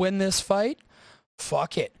I'm going to win this fight,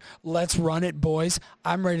 fuck it. Let's run it, boys.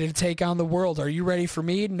 I'm ready to take on the world. Are you ready for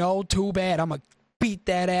me? No, too bad. I'm going to beat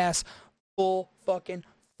that ass full fucking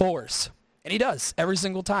force. And he does, every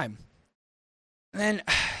single time. And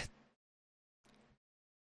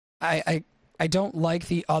I don't like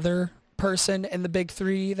the other person in the big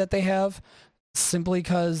three that they have, simply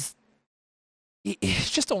because he's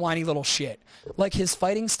just a whiny little shit. Like, his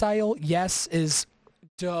fighting style, yes, is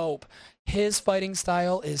dope. His fighting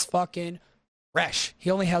style is fucking fresh.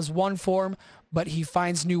 He only has one form, but he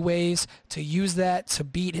finds new ways to use that to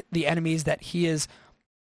beat the enemies that he is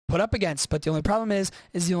put up against. But the only problem is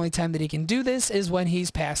the only time that he can do this is when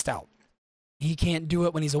he's passed out. He can't do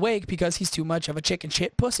it when he's awake because he's too much of a chicken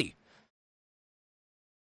shit pussy.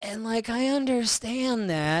 And, like, I understand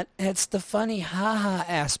that. It's the funny haha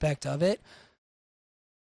aspect of it.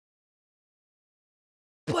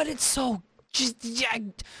 But it's so just, yeah,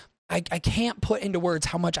 I can't put into words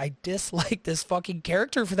how much I dislike this fucking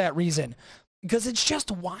character for that reason. Because it's just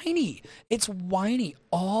whiny. It's whiny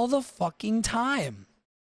all the fucking time.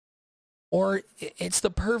 Or it's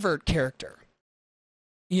the pervert character.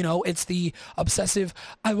 You know, it's the obsessive,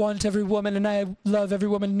 I want every woman and I love every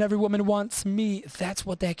woman and every woman wants me. That's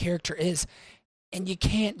what that character is. And you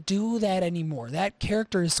can't do that anymore. That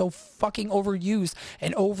character is so fucking overused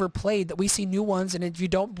and overplayed that we see new ones, and if you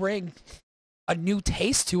don't bring a new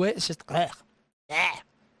taste to it, it's just, ugh,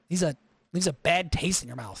 leaves a bad taste in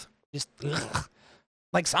your mouth. Just, ugh.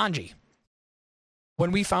 Like Sanji.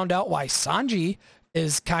 When we found out why Sanji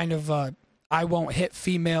is kind of, I won't hit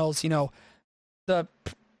females, you know,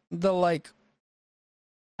 the like,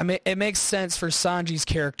 I mean, it makes sense for Sanji's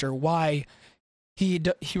character why he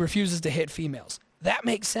refuses to hit females. That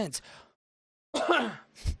makes sense.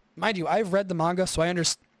 Mind you, I've read the manga, so I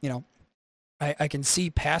understand, you know, I can see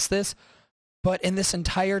past this. But in this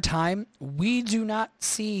entire time, we do not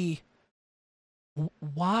see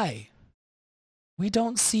why. We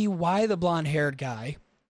don't see why the blonde-haired guy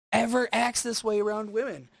ever acts this way around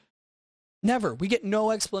women. Never. We get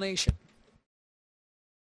no explanation.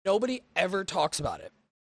 Nobody ever talks about it.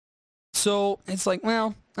 So it's like,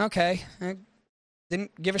 well, okay, I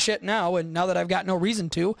didn't give a shit now, and now that I've got no reason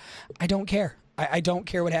to, I don't care. I don't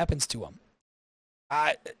care what happens to him.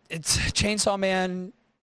 It's Chainsaw Man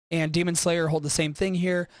and Demon Slayer hold the same thing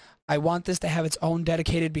here. I want this to have its own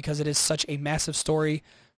dedicated because it is such a massive story.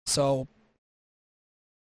 So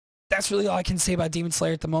that's really all I can say about Demon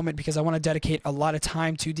Slayer at the moment, because I want to dedicate a lot of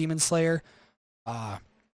time to Demon Slayer.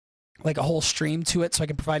 Like a whole stream to it so I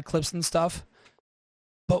can provide clips and stuff.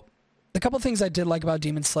 But the couple things I did like about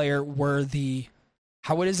Demon Slayer were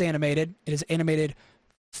how it is animated. It is animated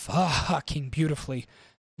fucking beautifully.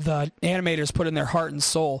 The animators put in their heart and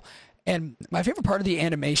soul. And my favorite part of the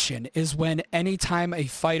animation is when anytime a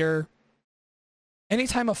fighter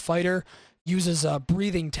uses a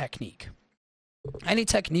breathing technique. Any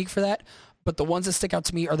technique for that, but the ones that stick out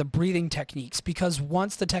to me are the breathing techniques, because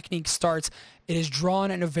once the technique starts, it is drawn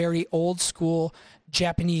in a very old school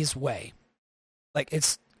Japanese way. Like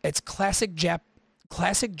it's classic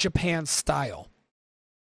Japan style.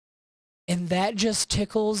 And that just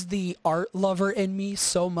tickles the art lover in me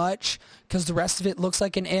so much, because the rest of it looks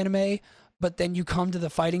like an anime, but then you come to the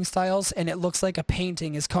fighting styles and it looks like a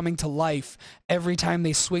painting is coming to life every time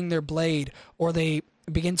they swing their blade or they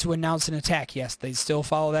begin to announce an attack. Yes, they still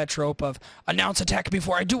follow that trope of announce attack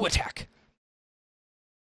before I do attack.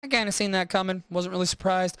 I kind of seen that coming. Wasn't really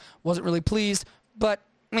surprised. Wasn't really pleased. But,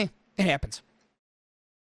 it happens.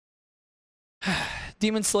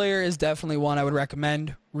 Demon Slayer is definitely one I would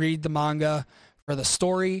recommend. Read the manga for the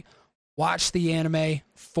story. Watch the anime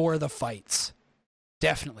for the fights.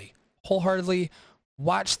 Definitely. Wholeheartedly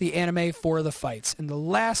watch the anime for the fights. And the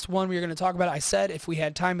last one we were going to talk about, I said if we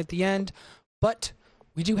had time at the end, but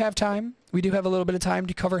we do have time. We do have a little bit of time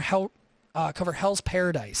to cover Hell's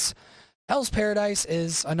Paradise. Hell's Paradise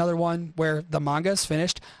is another one where the manga is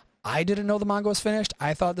finished. I didn't know the manga was finished.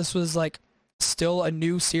 I thought this was like still a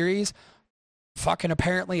new series. Fucking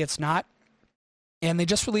apparently it's not. And they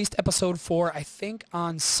just released episode 4, I think,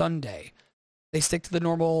 on Sunday. They stick to the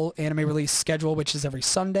normal anime release schedule, which is every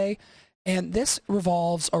Sunday. And this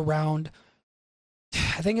revolves around,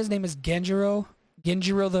 I think his name is Genjiro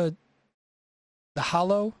the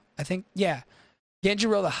Hollow, I think. Yeah.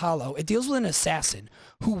 Genjiro the Hollow. It deals with an assassin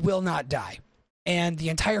who will not die. And the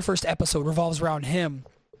entire first episode revolves around him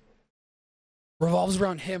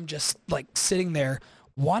just like sitting there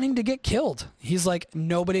wanting to get killed. He's like,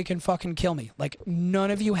 nobody can fucking kill me. Like,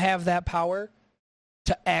 none of you have that power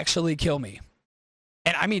to actually kill me.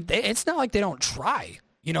 And I mean, it's not like they don't try.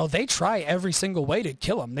 You know, they try every single way to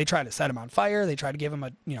kill him. They try to set him on fire. They try to give him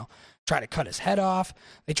try to cut his head off.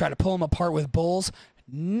 They try to pull him apart with bulls.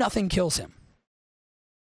 Nothing kills him.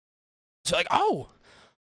 So like, oh,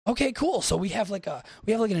 okay, cool. So we have like an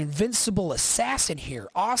invincible assassin here.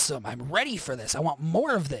 Awesome. I'm ready for this. I want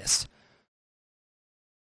more of this.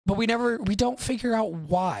 But we don't figure out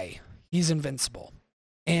why he's invincible.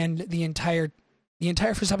 And the entire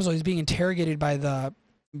first episode, he's being interrogated by the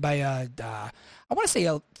I want to say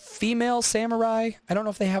a female samurai. I don't know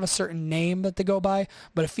if they have a certain name that they go by,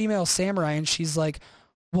 but a female samurai, and she's like,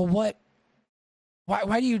 well,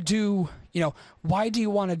 why do you do, why do you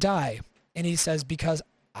want to die? And he says, because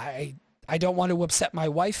I don't want to upset my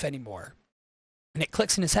wife anymore. And it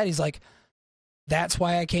clicks in his head. He's like, that's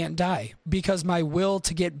why I can't die, because my will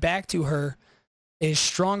to get back to her is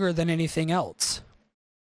stronger than anything else.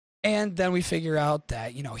 And then we figure out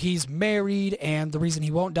that, he's married, and the reason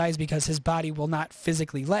he won't die is because his body will not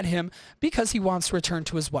physically let him, because he wants to return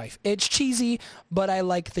to his wife. It's cheesy, but I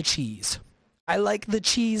like the cheese. I like the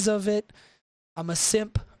cheese of it. I'm a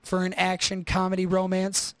simp for an action comedy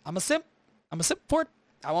romance. I'm a simp for it.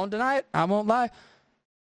 I won't deny it. I won't lie.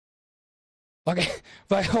 Okay,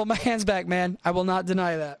 if I hold my hands back, man, I will not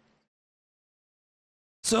deny that.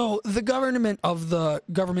 So the government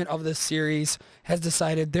of this series has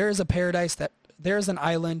decided there is an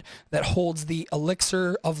island that holds the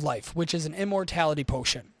elixir of life, which is an immortality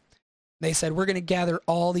potion. They said, we're going to gather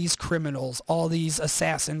all these criminals, all these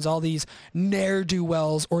assassins, all these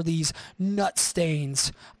ne'er-do-wells, or these nut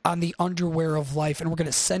stains on the underwear of life, and we're going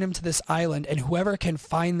to send them to this island, and whoever can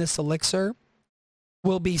find this elixir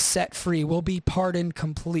will be set free, will be pardoned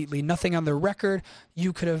completely. Nothing on the record.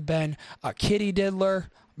 You could have been a kitty diddler,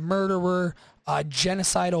 murderer, a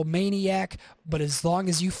genocidal maniac, but as long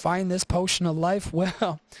as you find this potion of life, well,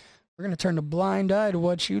 we're going to turn a blind eye to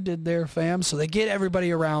what you did there, fam. So they get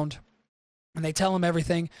everybody around, and they tell them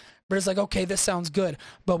everything. But it's like, okay, this sounds good,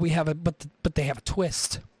 but but they have a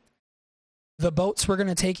twist. The boats we're going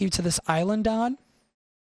to take you to this island on,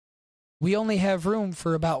 we only have room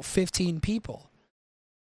for about 15 people.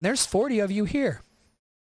 There's 40 of you here.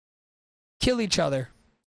 Kill each other.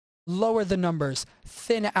 Lower the numbers.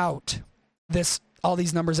 Thin out all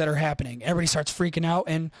these numbers that are happening. Everybody starts freaking out,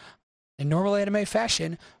 and in normal anime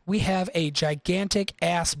fashion, we have a gigantic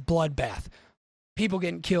ass bloodbath. People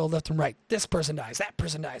getting killed left and right. This person dies. That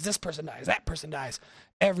person dies. This person dies. That person dies.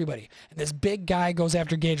 Everybody. And this big guy goes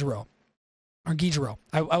after Gijiro. Or Gijiro.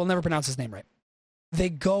 I will never pronounce his name right. They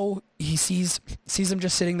go, he sees him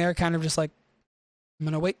just sitting there, kind of just like, I'm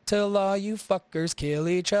going to wait till all you fuckers kill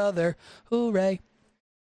each other. Hooray.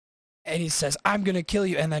 And he says, I'm going to kill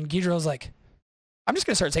you. And then Gijiro's like, I'm just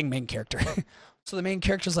going to start saying main character. So the main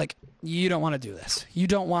character's like, you don't want to do this. You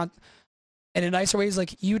don't want, in a nicer way, he's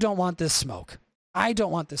like, you don't want this smoke. I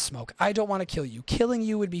don't want this smoke. I don't want to kill you. Killing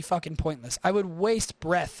you would be fucking pointless. I would waste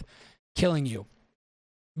breath killing you.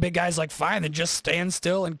 Big guy's like, fine, then just stand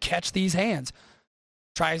still and catch these hands.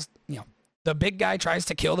 The big guy tries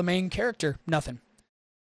to kill the main character. Nothing.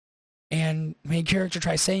 And main character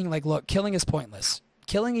tries saying, like, look, killing is pointless.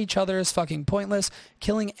 Killing each other is fucking pointless.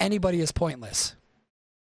 Killing anybody is pointless.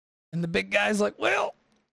 And the big guy's like, well,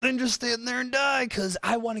 then just stand there and die, because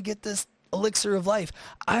I want to get this elixir of life.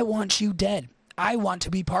 I want you dead. I want to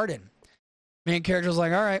be pardoned. Main character's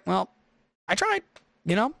like, all right, well, I tried.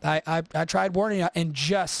 I tried warning you, and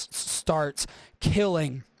just starts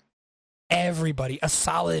killing everybody. A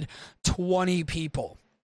solid 20 people.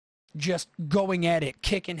 Just going at it,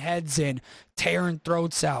 kicking heads in, tearing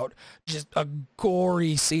throats out. Just a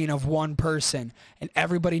gory scene of one person. And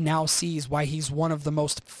everybody now sees why he's one of the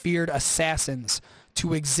most feared assassins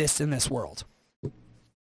to exist in this world.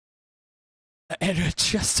 And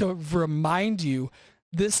just to remind you,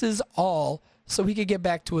 this is all so he could get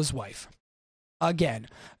back to his wife. Again,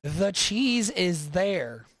 the cheese is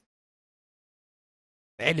there.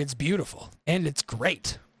 And it's beautiful. And it's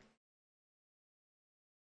great.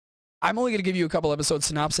 I'm only going to give you a couple episode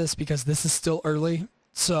synopsis because this is still early.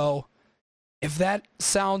 So if that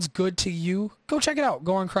sounds good to you, go check it out.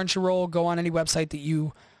 Go on Crunchyroll. Go on any website that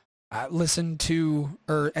you listen to,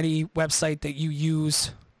 or any website that you use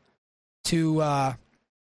to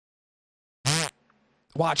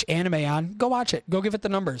watch anime on. Go watch it. Go give it the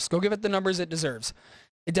numbers. Go give it the numbers it deserves.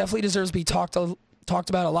 It definitely deserves to be talked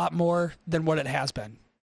about a lot more than what it has been.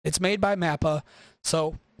 It's made by MAPPA,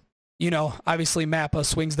 so obviously MAPPA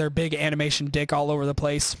swings their big animation dick all over the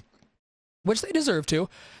place, which they deserve to.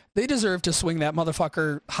 They deserve to swing that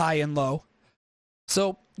motherfucker high and low.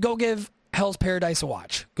 So go give Hell's Paradise a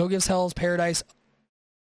watch. Go give Hell's Paradise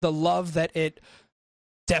the love that it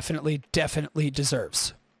definitely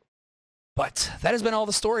deserves. But that has been all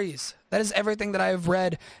the stories. That is everything that I have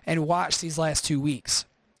read and watched these last 2 weeks.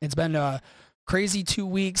 It's been a crazy 2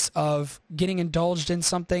 weeks of getting indulged in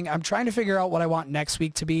something. I'm trying to figure out what I want next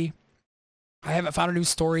week to be. I haven't found a new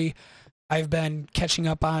story. I've been catching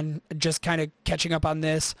up on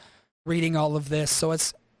this, reading all of this. So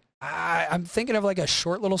I'm thinking of like a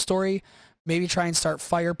short little story. Maybe try and start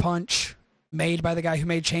Fire Punch, made by the guy who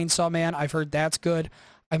made Chainsaw Man. I've heard that's good.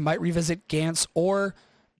 I might revisit Gantz, or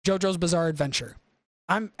JoJo's Bizarre Adventure.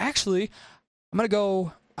 I'm going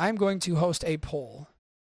to host a poll.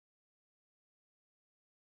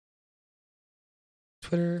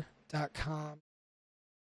 Twitter.com.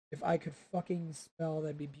 If I could fucking spell,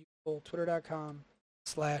 that'd be beautiful.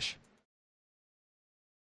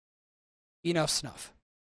 Twitter.com/Enough Snuff.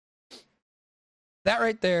 That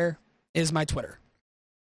right there is my Twitter.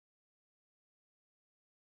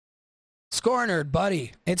 Score Nerd,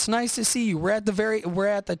 buddy. It's nice to see you. We're at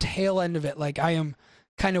the tail end of it. Like, I am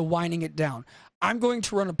kind of winding it down. I'm going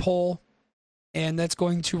to run a poll, and that's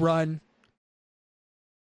going to run.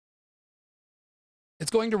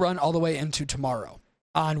 It's going to run all the way into tomorrow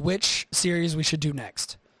on which series we should do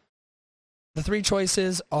next. The three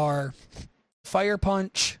choices are Fire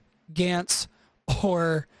Punch, Gantz,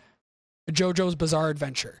 or JoJo's Bizarre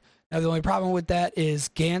Adventure. Now, the only problem with that is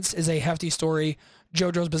Gantz is a hefty story.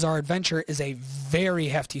 JoJo's Bizarre Adventure is a very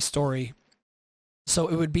hefty story. So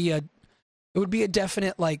it would be a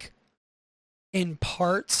definite, like, in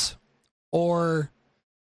parts, or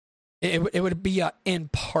it would be a in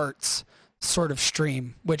parts sort of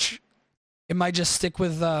stream, which it might just stick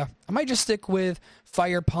with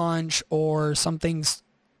Fire Punch or something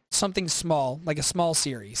small, like a small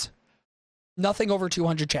series. Nothing over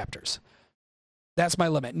 200 chapters. That's my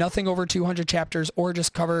limit. Nothing over 200 chapters, or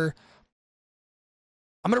just cover.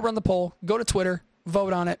 I'm going to run the poll. Go to Twitter.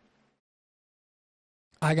 Vote on it.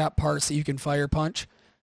 I got parts that you can Fire Punch.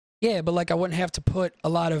 Yeah, but like, I wouldn't have to put a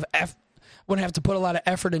lot of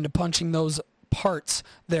effort into punching those parts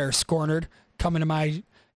there, Scornered, coming to my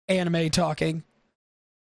anime talking.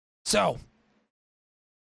 So,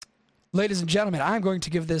 ladies and gentlemen, I'm going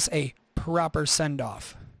to give this a proper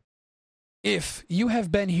send-off. If you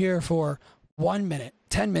have been here for 1 minute,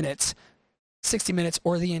 10 minutes, 60 minutes,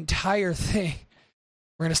 or the entire thing,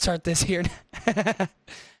 we're going to start this here.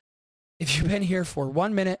 If you've been here for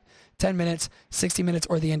 1 minute, 10 minutes, 60 minutes,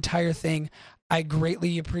 or the entire thing, I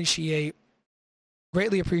greatly appreciate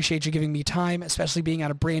you giving me time, especially being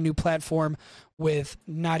on a brand new platform with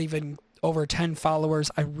not even over 10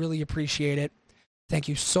 followers. I really appreciate it. Thank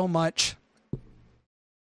you so much.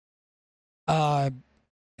 I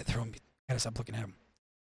gotta stop looking at him.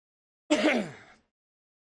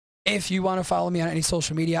 If you want to follow me on any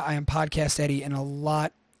social media, I am Podcast Eddie in a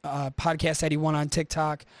lot. Podcast Eddie 1 on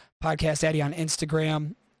TikTok, Podcast Eddie on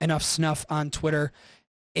Instagram, Enough Snuff on Twitter.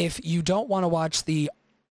 If you don't want to watch the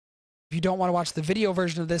video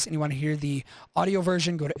version of this and you want to hear the audio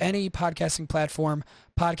version, go to any podcasting platform,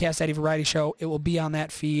 Podcast Eddie Variety Show. It will be on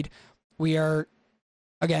that feed. We are,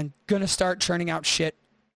 again, going to start churning out shit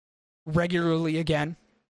regularly again.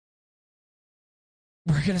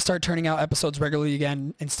 We're going to start turning out episodes regularly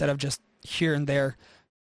again instead of just here and there.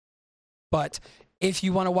 But if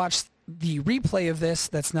you want to watch the replay of this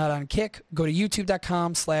that's not on Kick, go to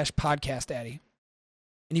youtube.com/podcastaddy.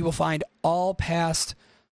 And you will find all past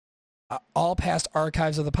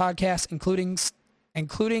archives of the podcast,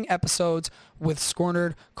 including episodes with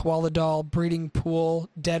Scornered, Koala Doll, Breeding Pool,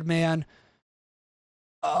 Dead Man.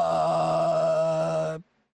 Did I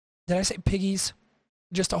say Piggies?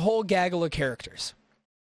 Just a whole gaggle of characters.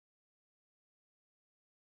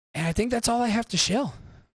 And I think that's all I have to shill.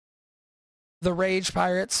 The Rage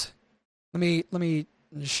Pirates. Let me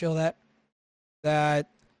shill that. That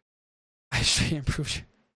I should improve.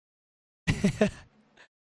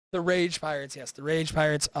 The Rage Pirates, yes, the Rage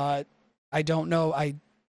Pirates. I don't know. I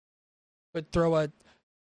would throw a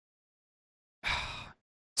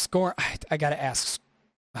Scorn. I gotta ask.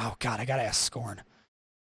 Oh God, I gotta ask Scorn.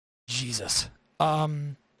 Jesus. All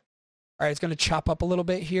right, it's gonna chop up a little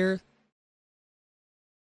bit here,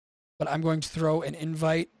 but I'm going to throw an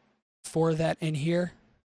invite for that in here.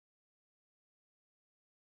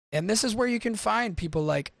 And this is where you can find people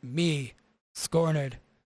like me, Scornered,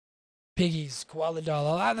 Piggies, Koala Doll.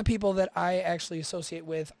 A lot of the people that I actually associate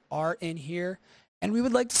with are in here, and we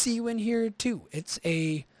would like to see you in here too. It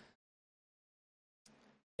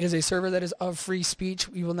is a server that is of free speech.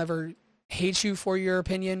 We will never hate you for your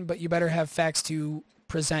opinion, but you better have facts to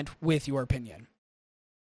present with your opinion.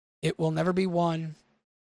 It will never be one.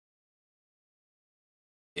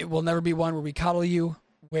 It will never be one where we coddle you,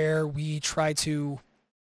 where we try to,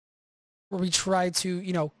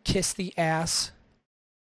 kiss the ass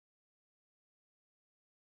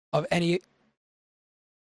of any.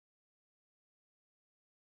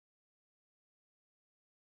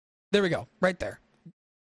 There we go. Right there.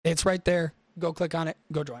 It's right there. Go click on it.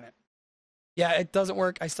 Go join it. Yeah, it doesn't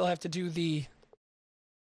work. I still have to do the.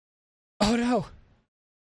 Oh no.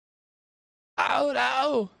 Oh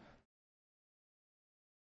no.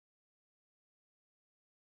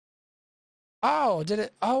 Oh, did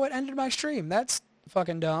it? Oh, it ended my stream. That's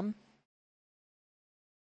fucking dumb.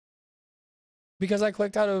 Because I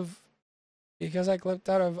clicked out of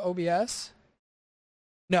OBS?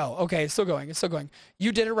 No, okay, it's still going. It's still going.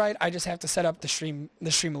 You did it right. I just have to set up the stream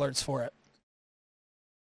alerts for it.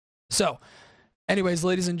 So, anyways,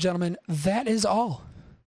 ladies and gentlemen, that is all.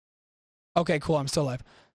 Okay, cool. I'm still live.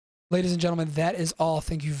 Ladies and gentlemen, that is all.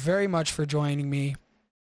 Thank you very much for joining me.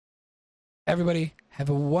 Everybody, have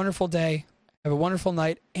a wonderful day. Have a wonderful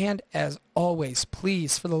night. And as always,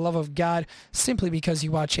 please, for the love of God, simply because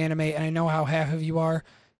you watch anime, and I know how half of you are,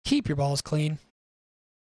 keep your balls clean.